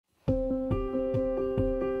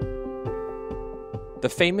The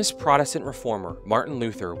famous Protestant reformer Martin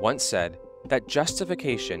Luther once said that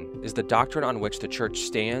justification is the doctrine on which the church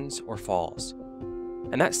stands or falls.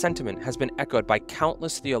 And that sentiment has been echoed by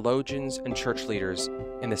countless theologians and church leaders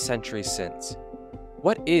in the centuries since.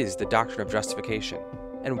 What is the doctrine of justification,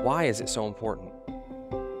 and why is it so important?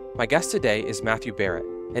 My guest today is Matthew Barrett,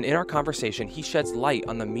 and in our conversation he sheds light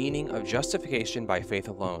on the meaning of justification by faith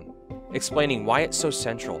alone, explaining why it's so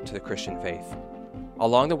central to the Christian faith.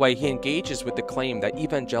 Along the way, he engages with the claim that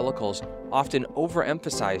evangelicals often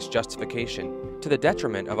overemphasize justification to the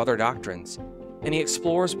detriment of other doctrines, and he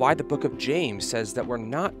explores why the book of James says that we're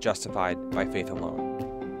not justified by faith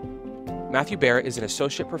alone. Matthew Barrett is an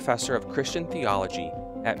associate professor of Christian theology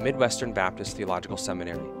at Midwestern Baptist Theological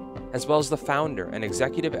Seminary, as well as the founder and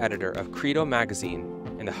executive editor of Credo Magazine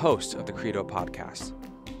and the host of the Credo Podcast.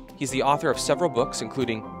 He's the author of several books,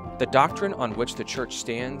 including The Doctrine on Which the Church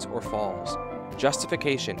Stands or Falls,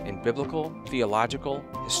 Justification in Biblical, Theological,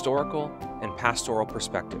 Historical, and Pastoral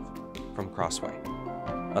Perspective from Crossway.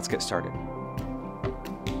 Let's get started.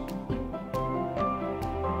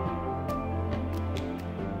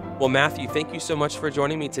 Well, Matthew, thank you so much for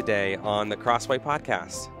joining me today on the Crossway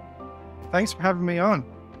Podcast. Thanks for having me on.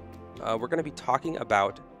 We're going to be talking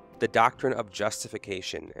about the doctrine of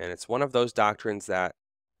justification, and it's one of those doctrines that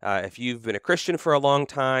if you've been a Christian for a long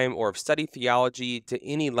time or have studied theology to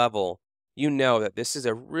any level, you know that this is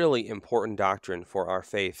a really important doctrine for our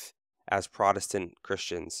faith as Protestant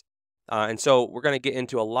Christians. And so we're going to get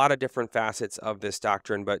into a lot of different facets of this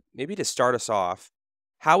doctrine, but maybe to start us off,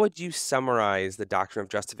 how would you summarize the doctrine of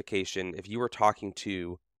justification if you were talking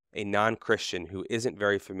to a non-Christian who isn't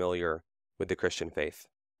very familiar with the Christian faith?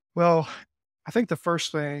 Well, I think the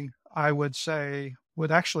first thing I would say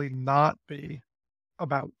would actually not be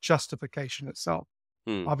about justification itself.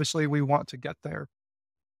 Obviously, we want to get there.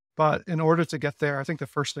 But in order to get there, I think the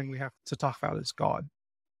first thing we have to talk about is God.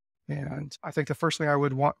 And I think the first thing I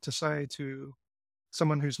would want to say to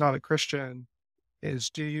someone who's not a Christian is,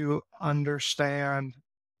 do you understand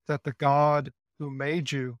that the God who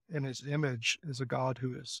made you in his image is a God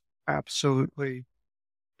who is absolutely,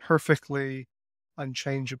 perfectly,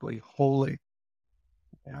 unchangeably holy?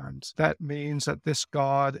 And that means that this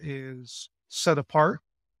God is set apart.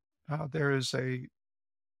 There is a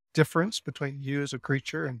difference between you as a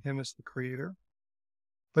creature and him as the creator.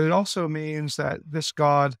 But it also means that this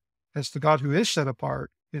God, as the God who is set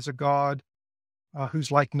apart, is a God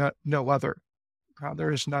who's like no other.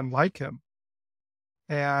 There is none like him.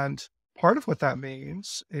 And part of what that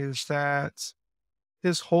means is that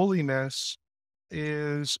his holiness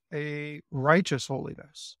is a righteous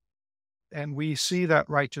holiness. And we see that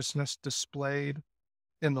righteousness displayed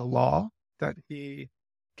in the law that he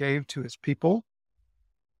gave to his people.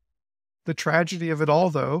 The tragedy of it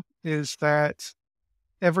all, though, is that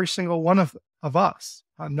every single one of us,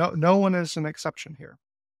 no one is an exception here.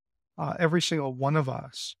 Every single one of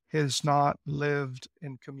us has not lived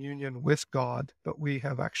in communion with God, but we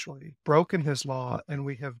have actually broken his law, and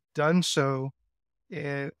we have done so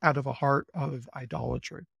out of a heart of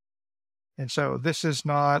idolatry. And so this is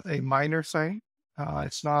not a minor thing.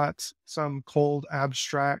 It's not some cold,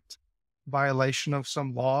 abstract violation of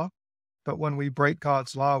some law. But when we break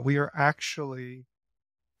God's law, we are actually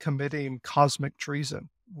committing cosmic treason.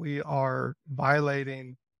 We are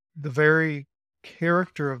violating the very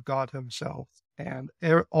character of God himself and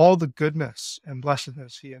all the goodness and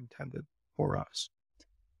blessedness he intended for us.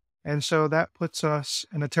 And so that puts us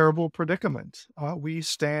in a terrible predicament. We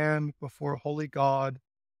stand before holy God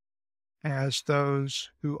as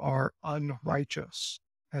those who are unrighteous,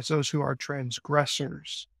 as those who are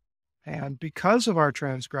transgressors. And because of our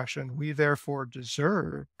transgression, we therefore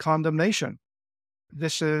deserve condemnation.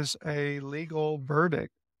 This is a legal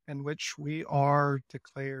verdict in which we are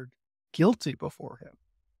declared guilty before him.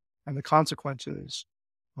 And the consequences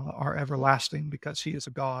are everlasting because he is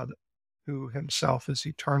a God who himself is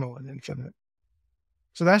eternal and infinite.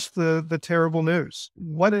 So that's the terrible news.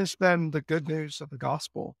 What is then the good news of the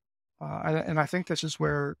gospel? And I think this is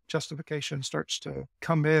where justification starts to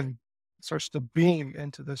come in, starts to beam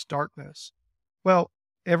into this darkness. Well,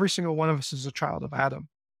 every single one of us is a child of Adam.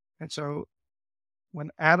 And so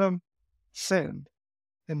when Adam sinned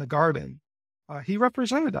in the garden, he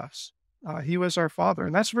represented us. He was our father.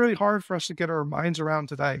 And that's really hard for us to get our minds around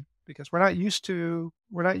today because we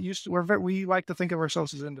like to think of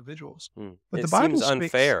ourselves as individuals. But the Bible seems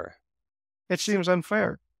unfair. It seems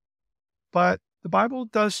unfair. But the Bible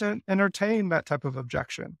doesn't entertain that type of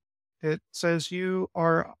objection. It says you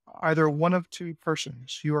are either one of two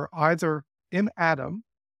persons. You are either in Adam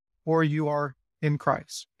or you are in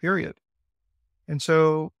Christ, period. And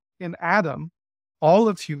so in Adam, all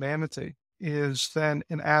of humanity is then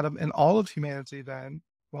in Adam and all of humanity then,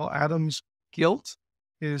 well, Adam's guilt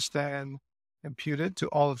is then imputed to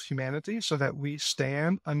all of humanity so that we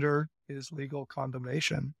stand under his legal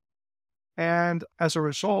condemnation. And as a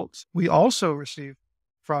result, we also receive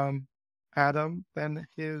from Adam then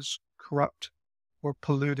his corrupt or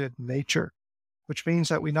polluted nature, which means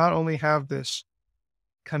that we not only have this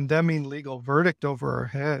condemning legal verdict over our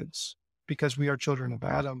heads because we are children of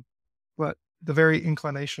Adam, but the very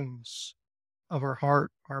inclinations of our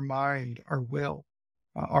heart, our mind, our will,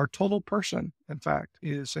 our total person, in fact,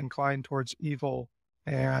 is inclined towards evil,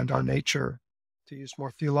 and our nature, to use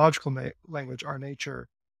more theological language, our nature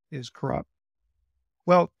is corrupt.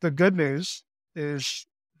 Well, the good news is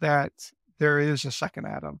that there is a second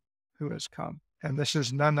Adam who has come, and this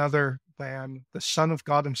is none other than the Son of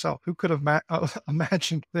God himself. Who could have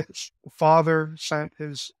imagined this? The Father sent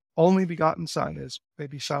his only begotten Son, as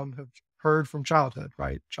maybe some have heard from childhood,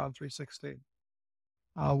 right? John 3:16.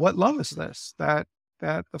 What love is this? That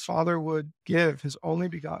the Father would give his only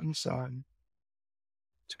begotten Son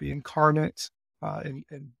to be incarnate.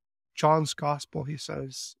 In John's Gospel, he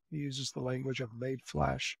uses the language of made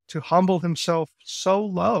flesh, to humble himself so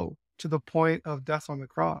low to the point of death on the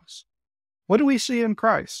cross. What do we see in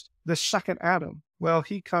Christ, this second Adam? Well,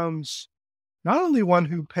 he comes not only one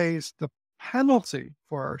who pays the penalty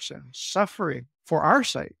for our sins, suffering for our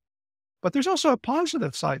sake, but there's also a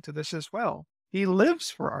positive side to this as well. He lives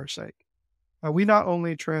for our sake. We not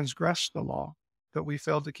only transgress the law, but we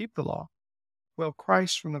fail to keep the law. Well,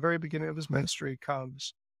 Christ, from the very beginning of his ministry,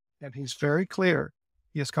 comes, and he's very clear.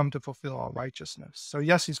 He has come to fulfill all righteousness. So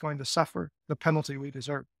yes, he's going to suffer the penalty we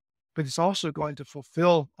deserve, but he's also going to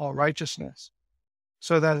fulfill all righteousness,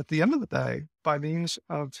 so that at the end of the day, by means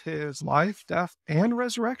of his life, death, and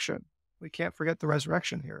resurrection, we can't forget the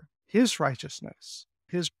resurrection here, his righteousness,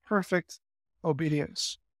 his perfect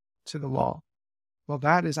obedience to the law, well,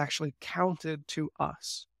 that is actually counted to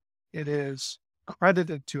us. It is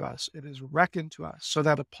credited to us. It is reckoned to us, so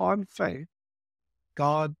that upon faith,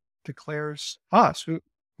 God declares us, who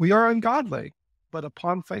we are ungodly, but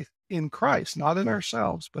upon faith in Christ, not in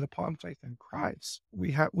ourselves, but upon faith in Christ,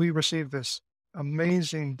 we receive this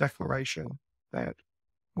amazing declaration that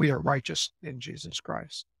we are righteous in Jesus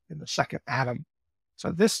Christ, in the second Adam.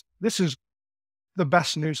 So this is the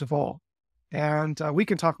best news of all. And we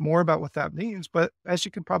can talk more about what that means, but as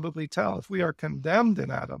you can probably tell, if we are condemned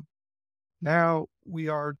in Adam, now we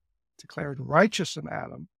are declared righteous in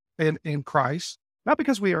Adam, in Christ, not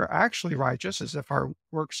because we are actually righteous, as if our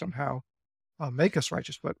works somehow make us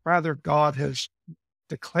righteous, but rather God has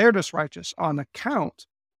declared us righteous on account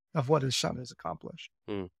of what his Son has accomplished.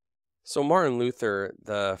 So Martin Luther,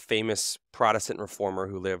 the famous Protestant reformer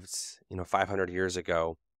who lived, 500 years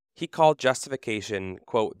ago, he called justification,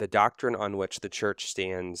 quote, the doctrine on which the church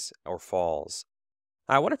stands or falls.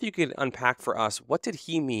 I wonder if you could unpack for us, what did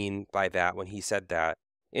he mean by that when he said that?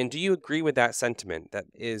 And do you agree with that sentiment? That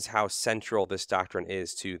is how central this doctrine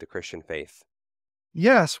is to the Christian faith.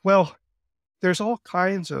 Yes, well, there's all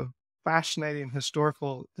kinds of fascinating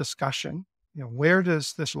historical discussion. Where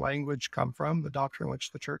does this language come from, the doctrine on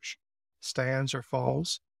which the church stands or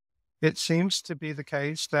falls? It seems to be the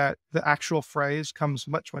case that the actual phrase comes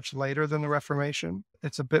much, much later than the Reformation.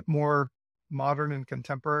 It's a bit more modern and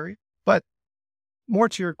contemporary. But more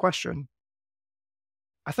to your question,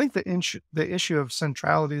 I think the issue of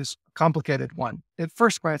centrality is a complicated one. At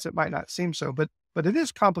first glance, it might not seem so, but it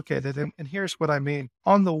is complicated. And here's what I mean.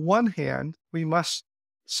 On the one hand, we must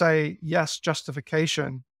say, yes,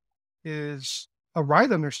 justification is a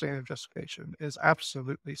right understanding of justification is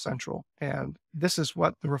absolutely central. And this is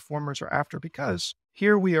what the reformers are after, because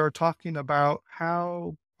here we are talking about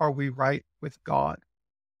how are we right with God.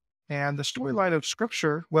 And the storyline of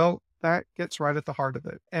Scripture, well, that gets right at the heart of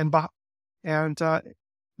it. And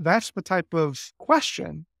that's the type of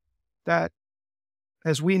question that,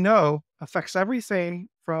 as we know, affects everything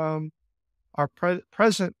from our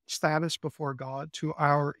present status before God to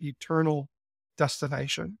our eternal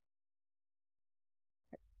destination.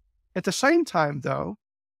 At the same time, though,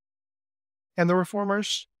 and the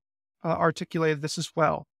reformers articulated this as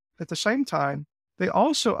well, at the same time, they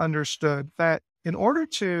also understood that in order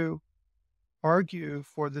to argue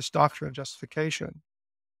for this doctrine of justification,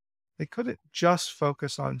 they couldn't just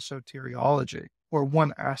focus on soteriology or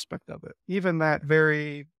one aspect of it. Even that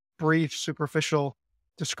very brief, superficial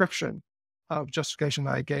description of justification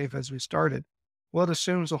that I gave as we started, well, it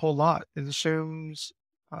assumes a whole lot. It assumes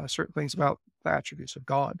certain things about the attributes of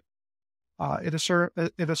God. It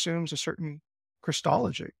assumes a certain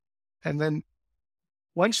Christology. And then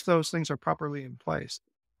once those things are properly in place,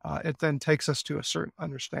 it then takes us to a certain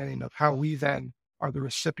understanding of how we then are the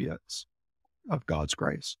recipients of God's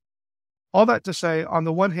grace. All that to say, on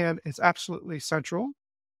the one hand, it's absolutely central,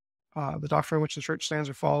 the doctrine on which the church stands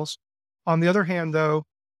or falls. On the other hand, though,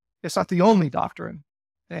 it's not the only doctrine.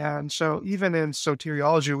 And so even in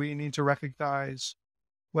soteriology, we need to recognize,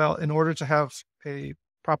 well, in order to have a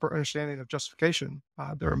proper understanding of justification,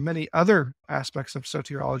 there are many other aspects of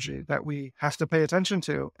soteriology that we have to pay attention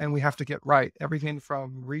to and we have to get right. Everything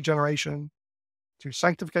from regeneration to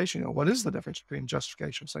sanctification. What is the difference between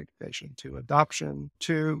justification and sanctification? To adoption,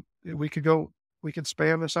 we could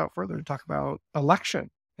span this out further and talk about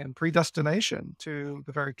election and predestination to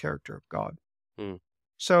the very character of God.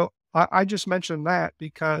 So I just mentioned that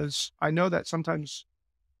because I know that sometimes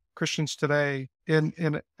Christians today,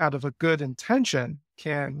 out of a good intention,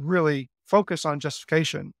 can really focus on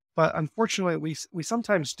justification. But unfortunately, we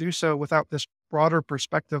sometimes do so without this broader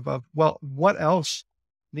perspective of, well, what else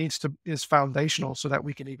is foundational so that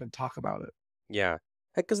we can even talk about it. Yeah,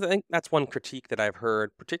 because I think that's one critique that I've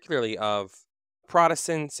heard, particularly of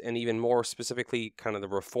Protestants and even more specifically kind of the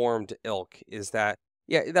Reformed ilk, is that,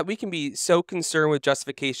 that we can be so concerned with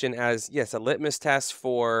justification as, yes, a litmus test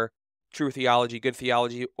for true theology, good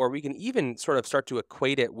theology, or we can even sort of start to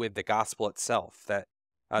equate it with the gospel itself, that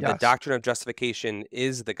the doctrine of justification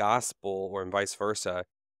is the gospel or vice versa.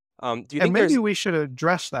 Do you think maybe we should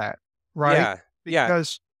address that, right?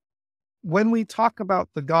 Because when we talk about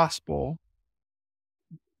the gospel,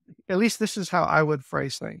 at least this is how I would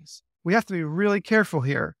phrase things. We have to be really careful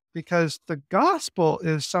here because the gospel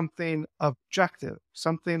is something objective,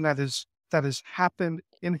 something that has happened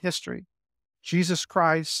in history. Jesus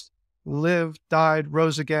Christ lived, died,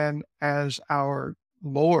 rose again as our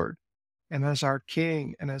Lord and as our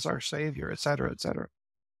King and as our Savior, et cetera, et cetera.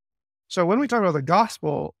 So when we talk about the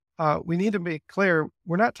gospel, we need to be clear.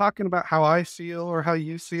 We're not talking about how I feel or how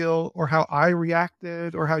you feel or how I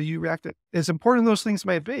reacted or how you reacted. As important those things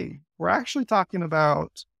may be, we're actually talking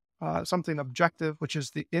about something objective, which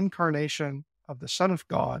is the incarnation of the Son of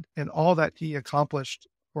God and all that he accomplished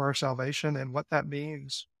for our salvation and what that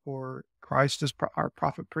means for Christ as our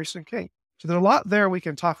prophet, priest, and king. So there's a lot there we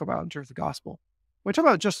can talk about in terms of the gospel. When we talk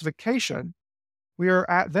about justification, we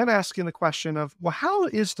are then asking the question of, well, how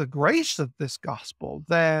is the grace of this gospel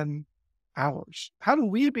then ours? How do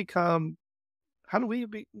we become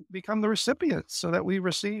the recipients so that we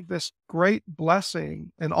receive this great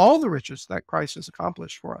blessing and all the riches that Christ has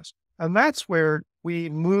accomplished for us? And that's where we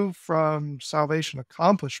move from salvation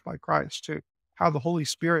accomplished by Christ to how the Holy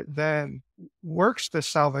Spirit then works this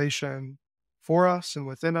salvation for us and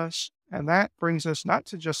within us. And that brings us not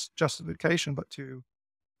to just justification, but to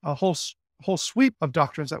a whole sweep of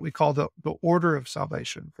doctrines that we call the order of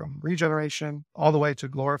salvation, from regeneration all the way to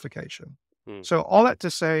glorification. So all that to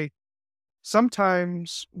say,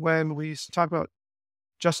 sometimes when we talk about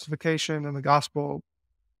justification and the gospel,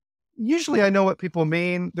 usually I know what people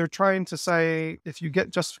mean. They're trying to say, if you get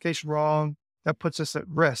justification wrong, that puts us at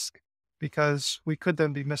risk because we could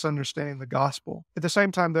then be misunderstanding the gospel. At the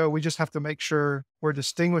same time, though, we just have to make sure we're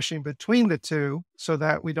distinguishing between the two so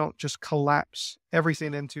that we don't just collapse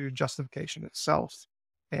everything into justification itself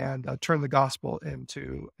and turn the gospel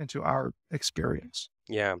into our experience.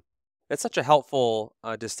 Yeah, that's such a helpful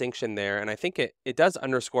distinction there. And I think it does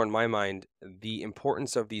underscore in my mind the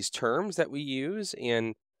importance of these terms that we use.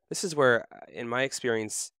 And this is where, in my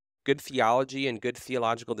experience, good theology and good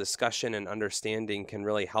theological discussion and understanding can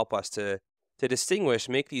really help us to distinguish,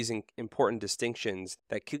 make these important distinctions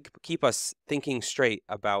that keep us thinking straight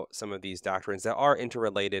about some of these doctrines that are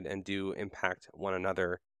interrelated and do impact one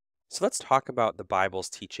another. So let's talk about the Bible's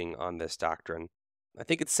teaching on this doctrine. I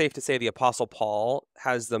think it's safe to say the Apostle Paul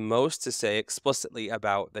has the most to say explicitly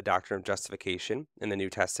about the doctrine of justification in the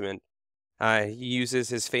New Testament. He uses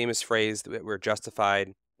his famous phrase that we're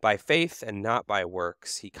justified by faith and not by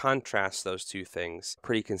works. He contrasts those two things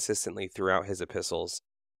pretty consistently throughout his epistles.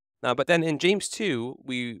 But then in James 2,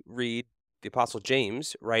 we read the Apostle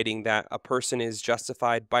James writing that a person is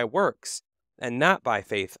justified by works and not by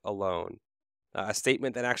faith alone. A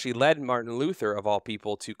statement that actually led Martin Luther, of all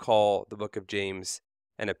people, to call the book of James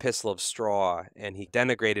an epistle of straw, and he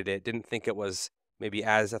denigrated it, didn't think it was maybe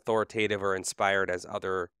as authoritative or inspired as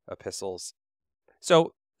other epistles.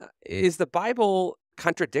 So is the Bible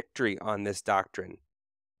contradictory on this doctrine?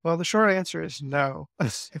 Well, the short answer is no.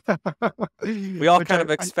 We all kind of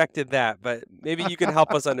expected that, but maybe you can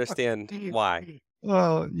help us understand why.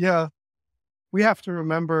 Well, yeah. We have to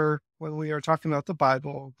remember when we are talking about the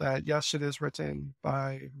Bible that, yes, it is written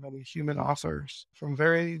by many human authors from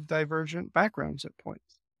very divergent backgrounds at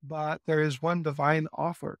points. But there is one divine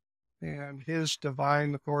author, and his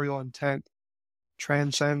divine authorial intent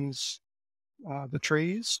transcends the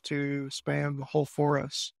trees to span the whole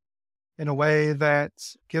forest. in a way that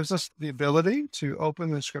gives us the ability to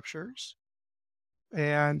open the scriptures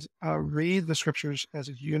and read the scriptures as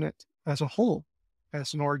a unit, as a whole,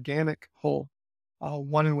 as an organic whole,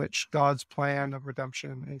 one in which God's plan of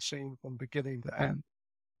redemption is seen from beginning to end.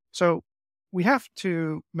 So we have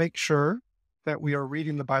to make sure that we are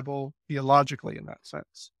reading the Bible theologically in that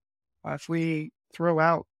sense. If we throw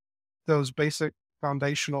out those basic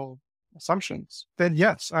foundational assumptions, then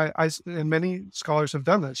yes, and many scholars have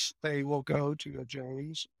done this. They will go to a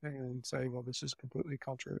James and say, well, this is completely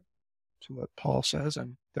contrary to what Paul says,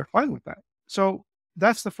 and they're fine with that. So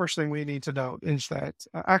that's the first thing we need to know, is that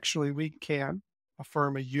actually we can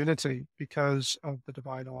affirm a unity because of the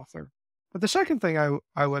divine author. But the second thing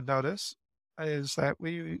I would notice is that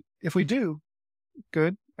if we do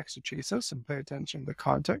good exegesis and pay attention to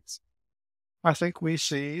context, I think we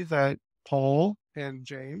see that Paul and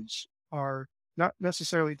James are not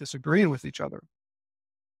necessarily disagreeing with each other,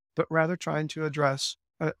 but rather trying to address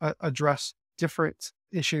different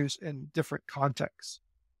issues in different contexts.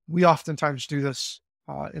 We oftentimes do this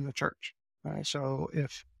in the church. So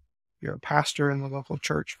if you're a pastor in the local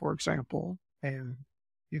church, for example, and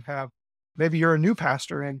maybe you're a new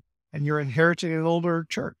pastor and you're inheriting an older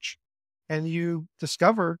church, and you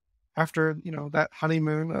discover after, that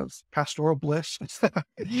honeymoon of pastoral bliss,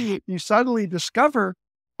 you suddenly discover,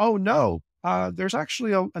 oh no, there's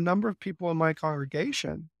actually a number of people in my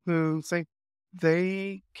congregation who think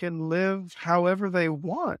they can live however they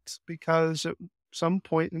want because at some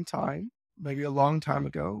point in time, maybe a long time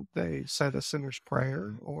ago, they said a sinner's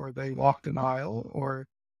prayer, or they walked an aisle, or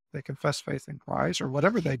they confessed faith in Christ, or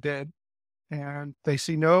whatever they did, and they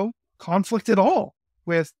see no conflict at all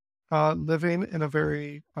with living in a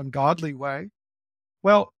very ungodly way.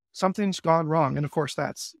 Well, something's gone wrong. And of course,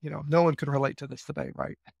 that's, no one could relate to this today,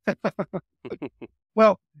 right?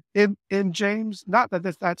 Well, in James, not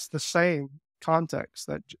that that's the same context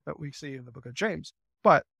that we see in the book of James,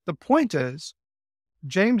 but the point is,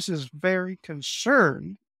 James is very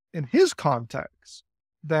concerned in his context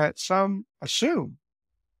that some assume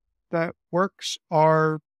that works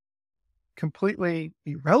are completely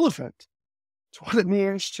irrelevant to what it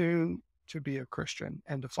means to be a Christian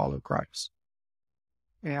and to follow Christ.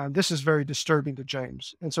 And this is very disturbing to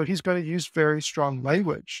James. And so he's going to use very strong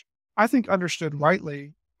language. I think understood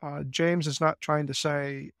rightly, James is not trying to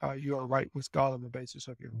say you are right with God on the basis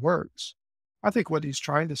of your works. I think what he's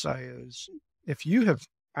trying to say is, if you have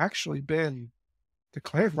actually been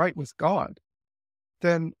declared right with God,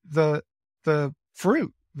 then the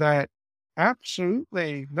fruit that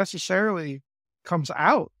absolutely necessarily comes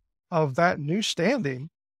out of that new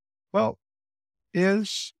standing, well,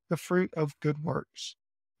 is the fruit of good works.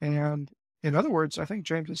 And in other words, I think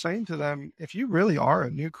James is saying to them, if you really are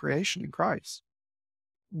a new creation in Christ,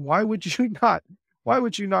 why would you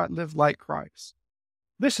not live like Christ?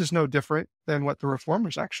 This is no different than what the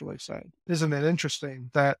Reformers actually said. Isn't it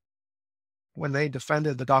interesting that when they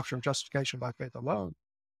defended the doctrine of justification by faith alone,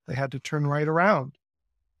 they had to turn right around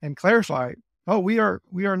and clarify, we are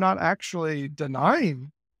not actually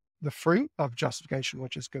denying the fruit of justification,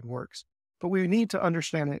 which is good works, but we need to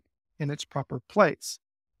understand it in its proper place,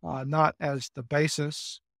 not as the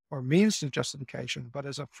basis or means to justification, but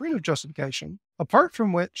as a fruit of justification, apart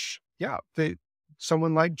from which,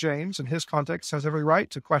 someone like James in his context has every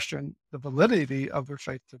right to question the validity of their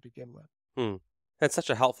faith to begin with. That's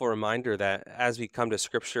such a helpful reminder that as we come to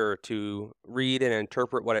Scripture to read and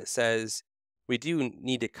interpret what it says, we do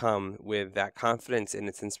need to come with that confidence in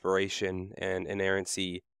its inspiration and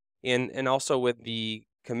inerrancy, and also with the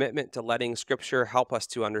commitment to letting Scripture help us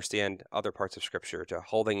to understand other parts of Scripture, to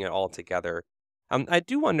holding it all together. I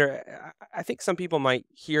do wonder, I think some people might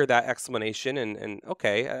hear that explanation and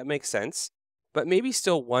okay, it makes sense, but maybe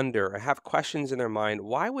still wonder or have questions in their mind,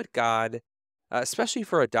 why would God, especially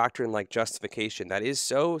for a doctrine like justification that is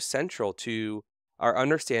so central to our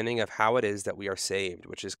understanding of how it is that we are saved,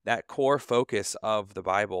 which is that core focus of the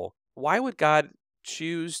Bible, why would God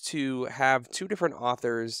choose to have two different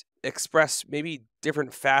authors express maybe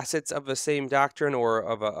different facets of the same doctrine or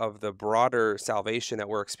of the broader salvation that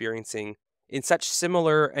we're experiencing in such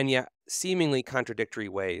similar and yet seemingly contradictory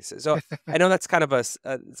ways? So I know that's kind of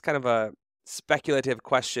a speculative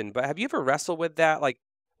question, but have you ever wrestled with that? Like,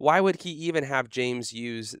 why would he even have James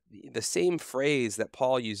use the same phrase that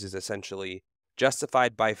Paul uses, essentially,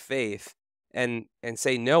 justified by faith, and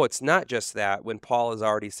say, no, it's not just that, when Paul has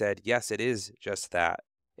already said, yes, it is just that?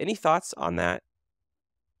 Any thoughts on that?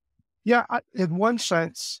 Yeah, in one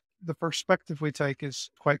sense, the perspective we take is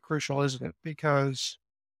quite crucial, isn't it? Because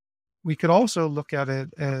we could also look at it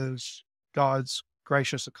as God's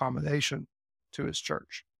gracious accommodation to his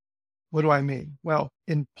church. What do I mean? Well,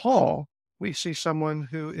 in Paul, we see someone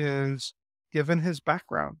who is given his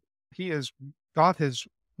background. God has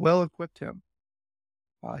well equipped him.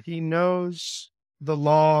 He knows the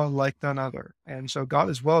law like none other. And so God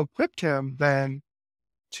has well equipped him then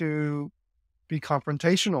to be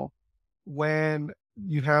confrontational when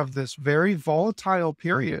you have this very volatile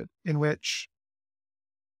period in which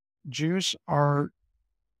Jews are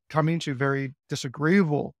coming to very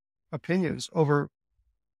disagreeable opinions over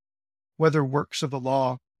whether works of the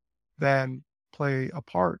law then play a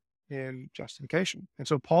part in justification. And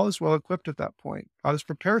so Paul is well equipped at that point. God has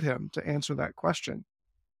prepared him to answer that question.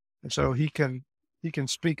 And so he can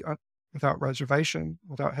speak without reservation,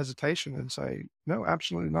 without hesitation, and say, no,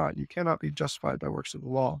 absolutely not. You cannot be justified by works of the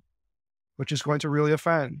law, which is going to really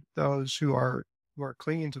offend those who are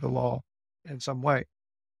clinging to the law in some way.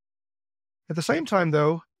 At the same time,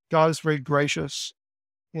 though, God is very gracious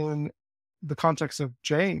in the context of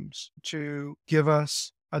James to give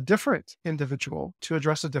us a different individual to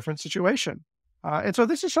address a different situation. And so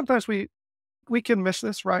this is sometimes we can miss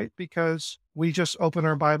this, right? Because we just open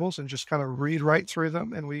our Bibles and just kind of read right through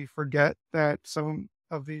them, and we forget that some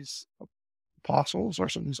of these apostles or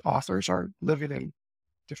some of these authors are living in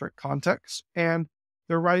different contexts, and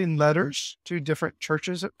they're writing letters to different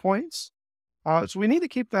churches at points. So we need to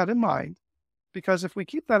keep that in mind, because if we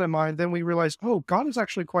keep that in mind, then we realize, oh, God is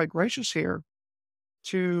actually quite gracious here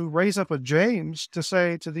to raise up a James to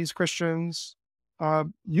say to these Christians,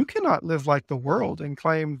 you cannot live like the world and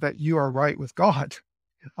claim that you are right with God.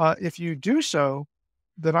 If you do so,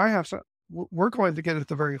 then we're going to get at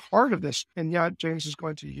the very heart of this. And yet James is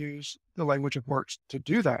going to use the language of works to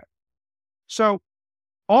do that. So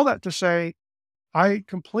all that to say, I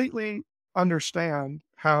completely understand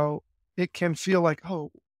how it can feel like,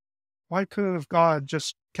 oh, why couldn't have God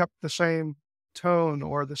just kept the same tone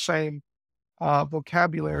or the same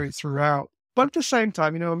vocabulary throughout? But at the same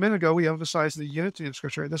time, a minute ago, we emphasized the unity of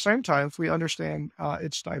Scripture. At the same time, if we understand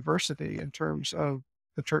its diversity in terms of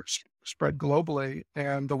the church spread globally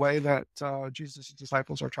and the way that Jesus'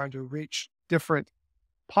 disciples are trying to reach different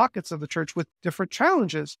pockets of the church with different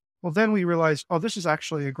challenges, well, then we realize, oh, this is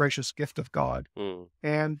actually a gracious gift of God.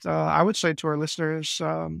 And I would say to our listeners,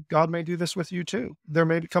 God may do this with you too. There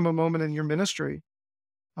may come a moment in your ministry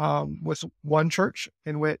with one church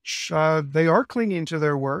in which they are clinging to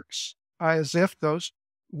their works as if those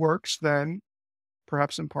works then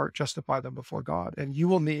perhaps in part justify them before God. And you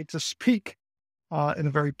will need to speak in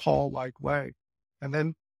a very Paul-like way. And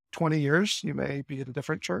then 20 years, you may be at a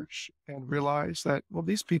different church and realize that, well,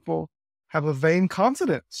 these people have a vain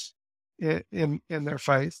confidence in their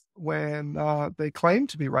faith when they claim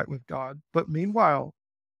to be right with God. But meanwhile,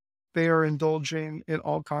 they are indulging in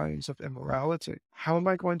all kinds of immorality. How am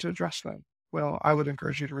I going to address them? Well, I would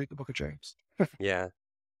encourage you to read the book of James. Yeah.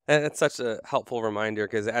 And it's such a helpful reminder,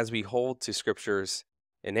 because as we hold to Scripture's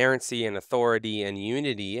inerrancy and authority and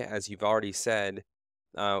unity, as you've already said,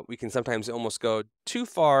 we can sometimes almost go too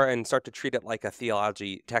far and start to treat it like a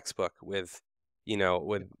theology textbook with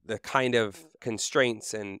the kind of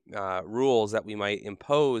constraints and rules that we might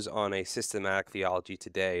impose on a systematic theology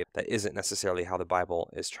today that isn't necessarily how the Bible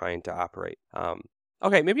is trying to operate.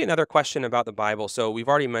 Okay, maybe another question about the Bible. So we've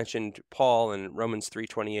already mentioned Paul in Romans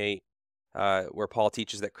 3:28, where Paul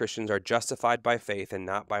teaches that Christians are justified by faith and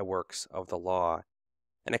not by works of the law.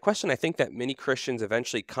 And a question I think that many Christians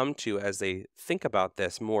eventually come to as they think about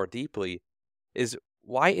this more deeply is,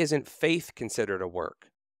 why isn't faith considered a work?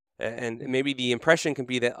 And maybe the impression can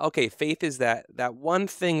be that, okay, faith is that one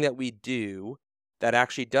thing that we do that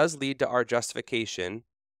actually does lead to our justification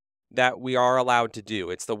that we are allowed to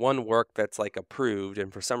do. It's the one work that's like approved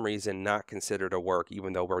and for some reason not considered a work,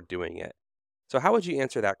 even though we're doing it. So how would you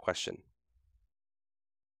answer that question?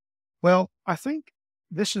 Well, I think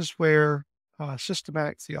this is where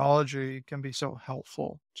systematic theology can be so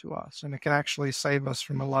helpful to us, and it can actually save us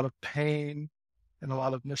from a lot of pain and a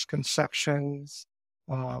lot of misconceptions,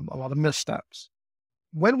 a lot of missteps.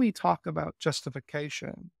 When we talk about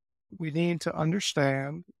justification, we need to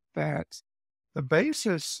understand that the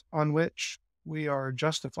basis on which we are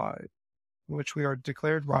justified, in which we are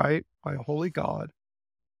declared right by a holy God,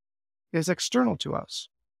 is external to us.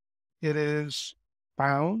 It is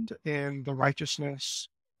found in the righteousness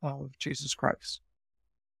of Jesus Christ.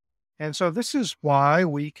 And so this is why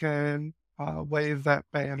we can wave that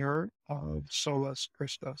banner of solus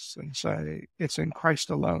Christus and say it's in Christ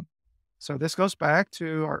alone. So this goes back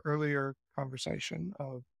to our earlier conversation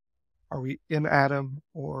of, are we in Adam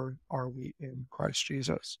or are we in Christ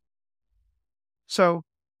Jesus? So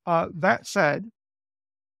that said,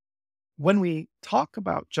 when we talk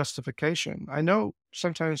about justification, I know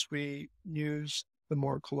sometimes we use the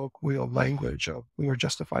more colloquial language of we are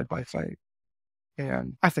justified by faith.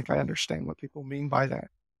 And I think I understand what people mean by that.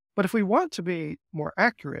 But if we want to be more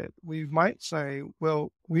accurate, we might say,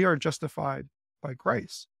 well, we are justified by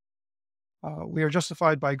grace. We are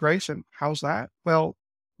justified by grace. And how's that? Well,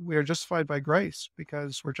 we are justified by grace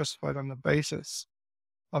because we're justified on the basis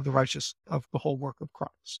of the whole work of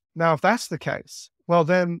Christ. Now, if that's the case, well,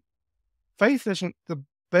 then faith isn't the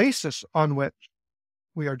basis on which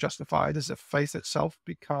we are justified, as if faith itself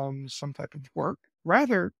becomes some type of work.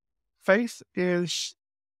 Rather, faith is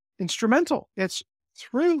instrumental. It's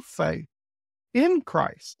through faith in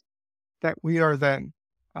Christ that we are then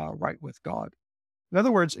right with God. In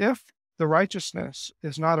other words, if the righteousness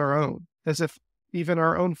is not our own, as if even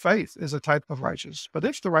our own faith is a type of righteousness, but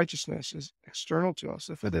if the righteousness is external to us,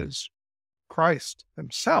 if it is Christ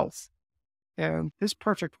himself and his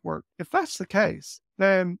perfect work, if that's the case,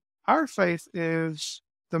 then our faith is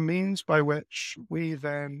the means by which we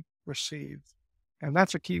then receive. And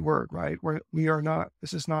that's a key word, right?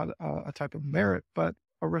 This is not a type of merit, but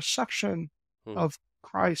a reception of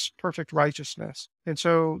Christ's perfect righteousness. And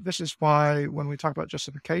so this is why when we talk about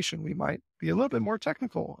justification, we might be a little bit more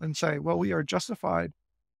technical and say, well, we are justified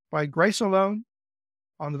by grace alone,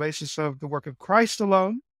 on the basis of the work of Christ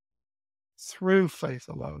alone, through faith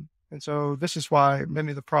alone. And so this is why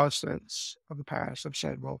many of the Protestants of the past have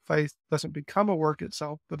said, well, faith doesn't become a work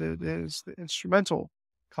itself, but it is the instrumental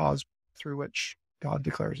cause through which God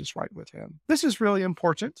declares us right with him. This is really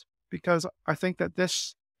important because I think that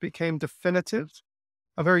this became definitive,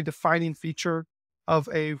 a very defining feature of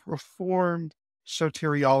a Reformed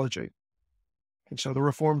soteriology. And so the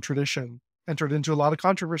Reformed tradition entered into a lot of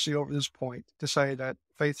controversy over this point to say that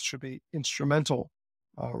faith should be instrumental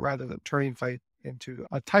rather than turning faith into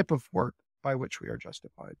a type of work by which we are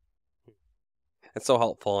justified. It's so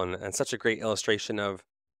helpful and such a great illustration of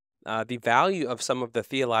the value of some of the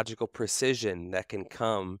theological precision that can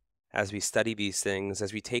come as we study these things,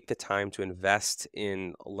 as we take the time to invest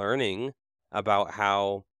in learning about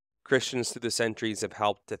how Christians through the centuries have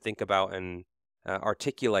helped to think about and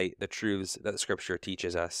articulate the truths that Scripture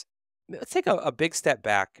teaches us. Let's take a big step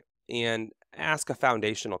back and ask a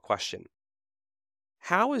foundational question.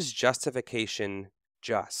 How is justification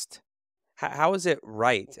just? How is it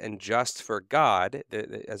right and just for God,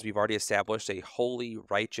 as we've already established, a holy,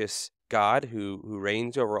 righteous God who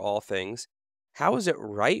reigns over all things? How is it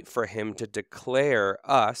right for him to declare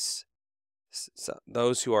us,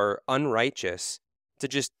 those who are unrighteous, to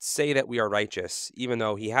just say that we are righteous, even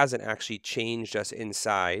though he hasn't actually changed us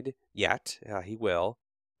inside yet? He will,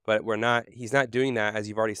 but he's not doing that, as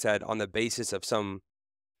you've already said, on the basis of some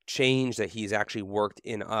change that he's actually worked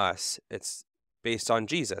in us. It's based on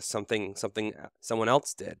Jesus, something someone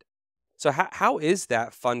else did. So how is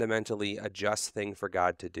that fundamentally a just thing for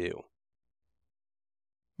God to do?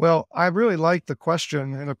 Well, I really like the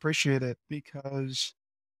question and appreciate it because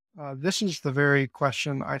this is the very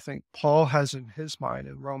question I think Paul has in his mind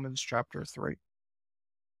in Romans chapter 3.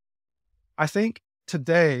 I think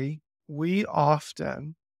today we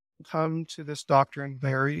often come to this doctrine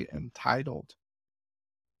very entitled.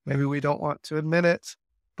 Maybe we don't want to admit it,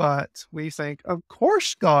 but we think, of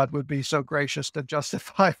course God would be so gracious to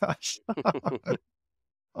justify us.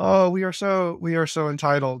 Oh, we are so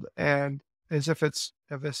entitled, and as if it's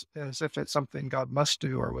something God must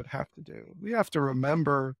do or would have to do. We have to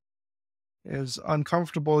remember, as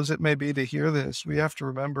uncomfortable as it may be to hear this, we have to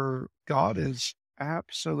remember God is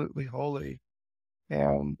absolutely holy.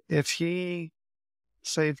 And if he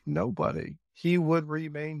saved nobody, he would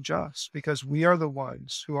remain just because we are the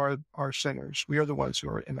ones who are sinners. We are the ones who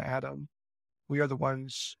are in Adam. We are the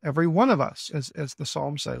ones, every one of us, as the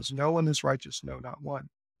Psalm says, no one is righteous, no, not one.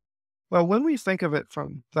 Well, when we think of it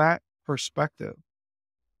from that perspective,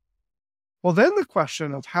 well, then the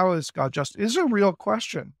question of how is God just is a real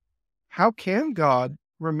question. How can God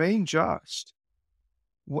remain just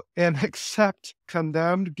and accept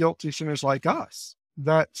condemned, guilty sinners like us?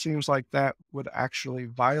 That seems like that would actually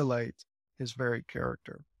violate his very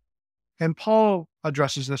character. And Paul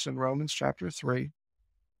addresses this in Romans chapter 3.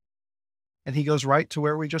 And he goes right to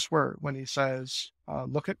where we just were when he says,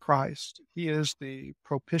 look at Christ. He is the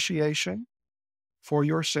propitiation for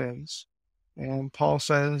your sins. And Paul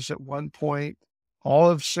says at one point, all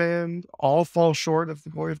have sinned, all fall short of the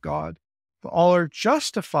glory of God, but all are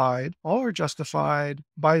justified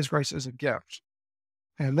by his grace as a gift.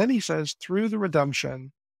 And then he says, through the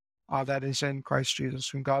redemption that is in Christ Jesus,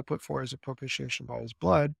 whom God put forth as a propitiation by his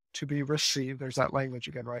blood, to be received. There's that language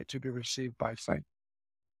again, right? To be received by faith.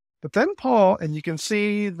 But then Paul, and you can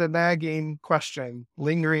see the nagging question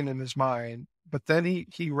lingering in his mind, but then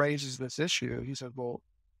he raises this issue. He said, well,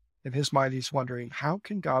 in his mind, he's wondering, how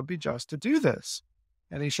can God be just to do this?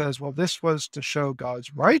 And he says, well, this was to show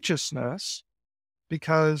God's righteousness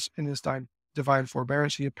because in his divine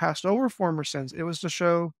forbearance, he had passed over former sins. It was to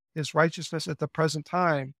show his righteousness at the present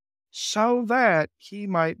time so that he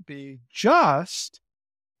might be just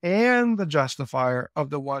and the justifier of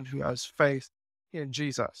the one who has faith in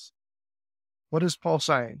Jesus. What is Paul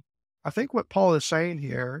saying? I think what Paul is saying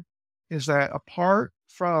here is that apart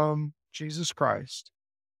from Jesus Christ,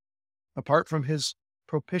 apart from his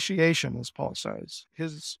propitiation, as Paul says,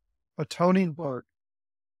 his atoning work,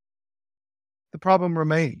 the problem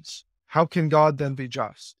remains. How can God then be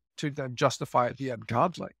just to then justify the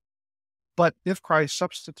ungodly? But if Christ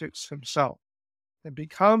substitutes himself and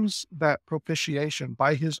becomes that propitiation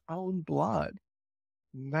by his own blood,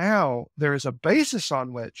 now there is a basis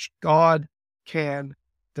on which God can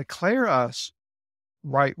declare us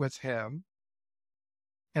right with him,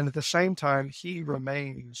 and at the same time, he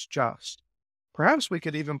remains just. Perhaps we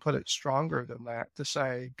could even put it stronger than that to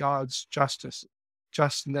say God's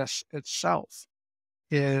justness itself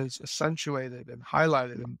is accentuated and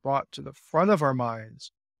highlighted and brought to the front of our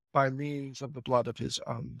minds by means of the blood of his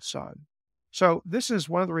own Son. So this is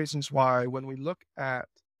one of the reasons why when we look at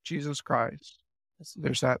Jesus Christ,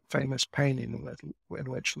 there's that famous painting in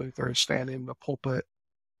which Luther is standing in the pulpit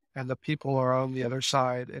and the people are on the other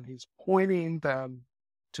side and he's pointing them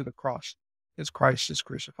to the cross as Christ is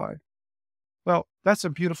crucified. Well, that's a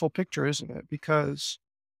beautiful picture, isn't it? Because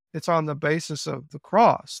it's on the basis of the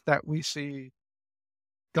cross that we see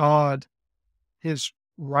God, his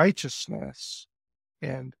righteousness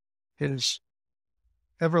and his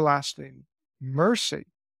everlasting mercy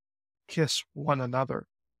kiss one another.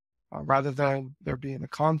 Rather than there being a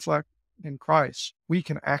conflict in Christ, we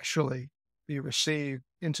can actually be received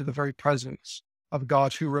into the very presence of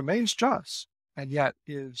God who remains just and yet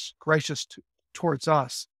is gracious towards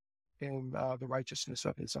us in the righteousness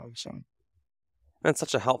of his own Son. That's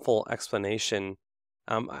such a helpful explanation.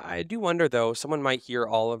 I do wonder, though, someone might hear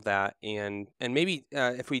all of that, and maybe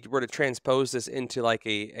if we were to transpose this into like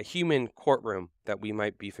a human courtroom that we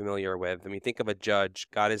might be familiar with. I mean, think of a judge.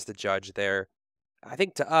 God is the judge there. I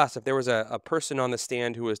think to us, if there was a person on the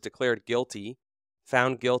stand who was declared guilty,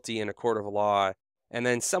 found guilty in a court of law, and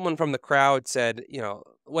then someone from the crowd said,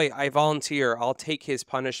 wait, I volunteer, I'll take his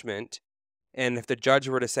punishment. And if the judge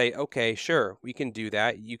were to say, okay, sure, we can do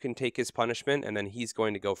that, you can take his punishment, and then he's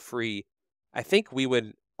going to go free, I think we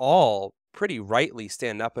would all pretty rightly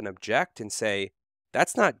stand up and object and say,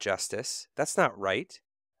 that's not justice, that's not right.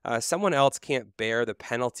 Someone else can't bear the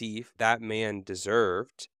penalty that man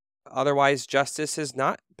deserved. Otherwise, justice has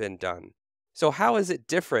not been done. So how is it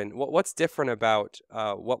different? What's different about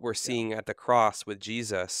what we're seeing at the cross with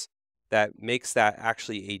Jesus that makes that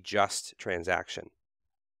actually a just transaction?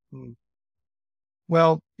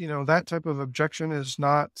 Well, that type of objection is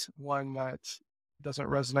not one that doesn't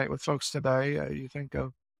resonate with folks today. You think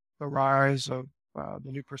of the rise of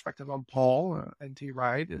the new perspective on Paul. N.T.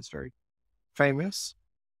 Wright is very famous,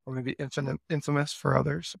 or maybe infamous for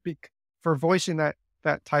others, for voicing that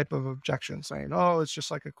type of objection, saying, oh, it's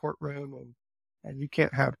just like a courtroom and you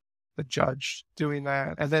can't have the judge doing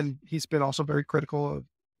that. And then he's been also very critical of,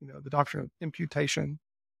 the doctrine of imputation,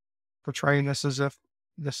 portraying this as if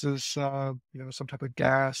this is, some type of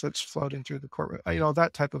gas that's floating through the courtroom,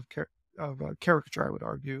 that type of caricature, I would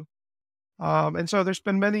argue. And so there's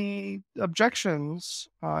been many objections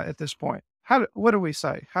at this point. What do we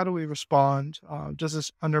say? How do we respond? Does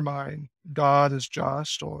this undermine God as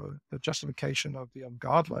just or the justification of the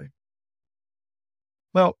ungodly?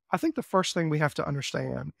 Well, I think the first thing we have to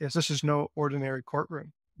understand is this is no ordinary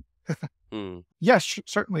courtroom. Yes,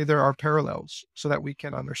 certainly there are parallels so that we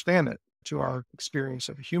can understand it to our experience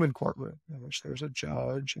of a human courtroom in which there's a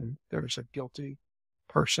judge and there's a guilty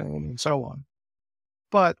person and so on.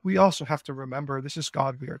 But we also have to remember this is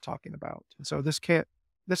God we are talking about. And so this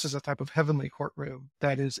is a type of heavenly courtroom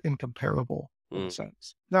that is incomparable in a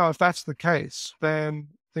sense. Now, if that's the case, then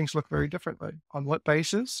things look very differently. On what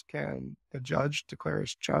basis can a judge declare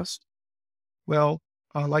us just? Well,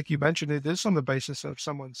 like you mentioned, it is on the basis of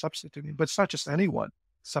someone substituting, but it's not just anyone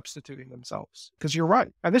substituting themselves. Because you're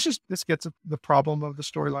right. And this gets at the problem of the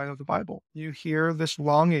storyline of the Bible. You hear this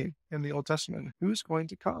longing in the Old Testament. Who's going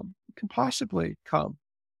to come? Who can possibly come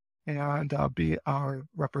and be our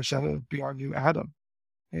representative, be our new Adam?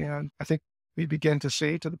 And I think we begin to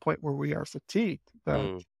see to the point where we are fatigued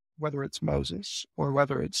that whether it's Moses or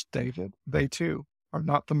whether it's David, they too are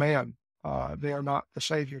not the man. They are not the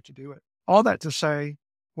Savior to do it. All that to say,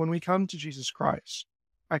 when we come to Jesus Christ,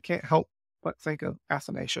 I can't help but think of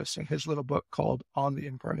Athanasius and his little book called On the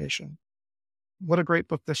Incarnation. What a great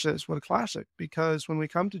book this is. What a classic. Because when we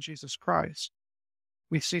come to Jesus Christ,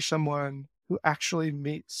 we see someone who actually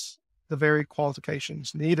meets the very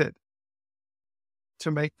qualifications needed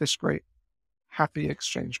to make this great happy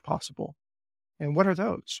exchange possible. And what are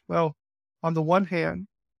those? Well, on the one hand,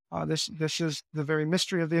 this is the very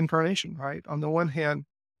mystery of the incarnation, right? On the one hand,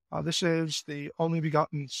 this is the only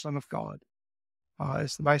begotten Son of God.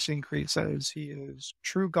 As the Nicene Creed says, he is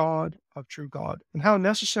true God of true God. And how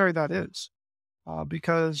necessary that is,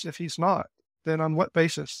 because if he's not, then on what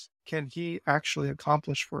basis can he actually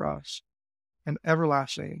accomplish for us an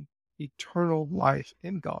everlasting, eternal life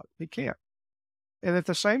in God? He can't. And at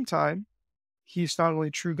the same time, he's not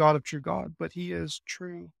only true God of true God, but he is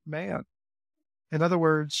true man. In other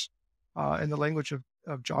words, in the language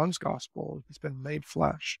of John's gospel, he's been made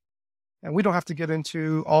flesh. And we don't have to get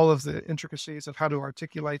into all of the intricacies of how to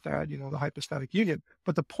articulate that, the hypostatic union.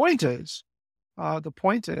 But the point is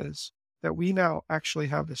that we now actually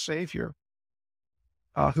have the Savior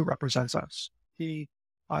who represents us. He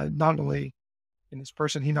not only, in his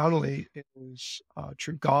person, he not only is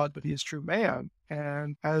true God, but he is true man.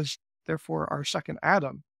 And as, therefore, our second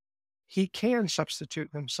Adam, he can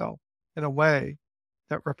substitute himself in a way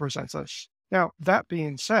that represents us. Now, that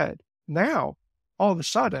being said, now, all of a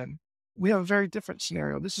sudden, we have a very different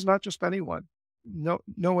scenario. This is not just anyone. No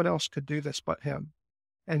one else could do this but him.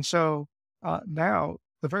 And so now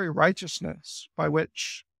the very righteousness by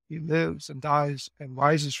which he lives and dies and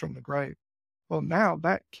rises from the grave, well, now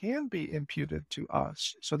that can be imputed to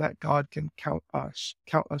us so that God can count us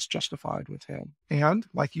justified with him. And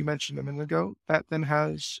like you mentioned a minute ago, that then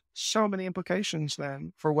has so many implications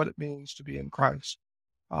then for what it means to be in Christ.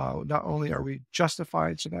 Not only are we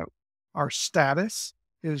justified so that our status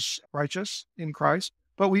is righteous in Christ,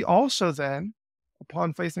 but we also then,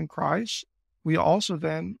 upon faith in Christ, we also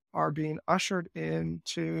then are being ushered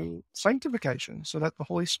into sanctification so that the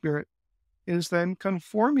Holy Spirit is then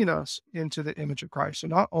conforming us into the image of Christ. So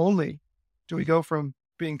not only do we go from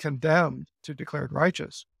being condemned to declared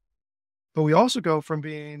righteous, but we also go from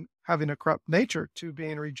having a corrupt nature to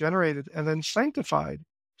being regenerated and then sanctified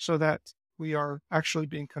so that we are actually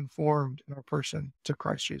being conformed in our person to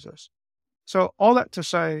Christ Jesus. So all that to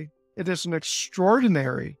say, it is an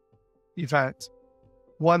extraordinary event,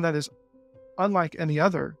 one that is unlike any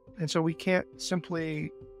other. And so we can't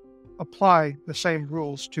simply apply the same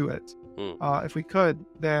rules to it. If we could,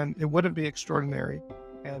 then it wouldn't be extraordinary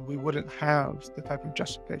and we wouldn't have the type of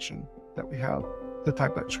justification that we have, the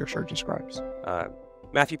type that Scripture describes.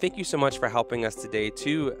 Matthew, thank you so much for helping us today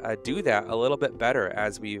to do that a little bit better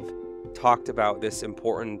as we've talked about this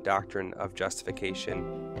important doctrine of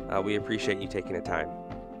justification. We appreciate you taking the time.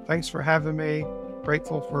 Thanks for having me.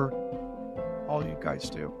 Grateful for all you guys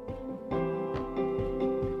do.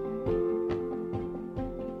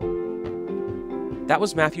 That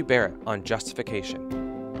was Matthew Barrett on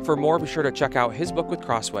justification. For more, be sure to check out his book with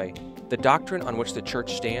Crossway, The Doctrine on Which the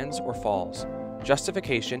Church Stands or Falls,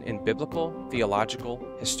 Justification in Biblical, Theological,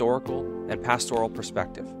 Historical, and Pastoral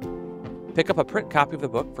Perspective. Pick up a print copy of the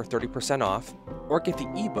book for 30% off, or get the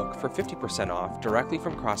ebook for 50% off directly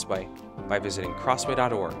from Crossway by visiting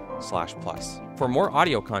crossway.org/plus. For more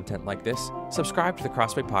audio content like this, subscribe to the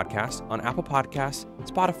Crossway Podcast on Apple Podcasts,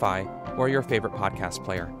 Spotify, or your favorite podcast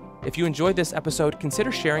player. If you enjoyed this episode,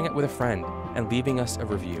 consider sharing it with a friend and leaving us a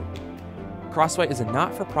review. Crossway is a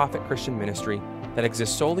not-for-profit Christian ministry that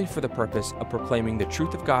exists solely for the purpose of proclaiming the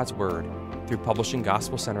truth of God's Word through publishing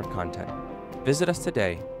gospel-centered content. Visit us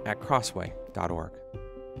today at crossway.org.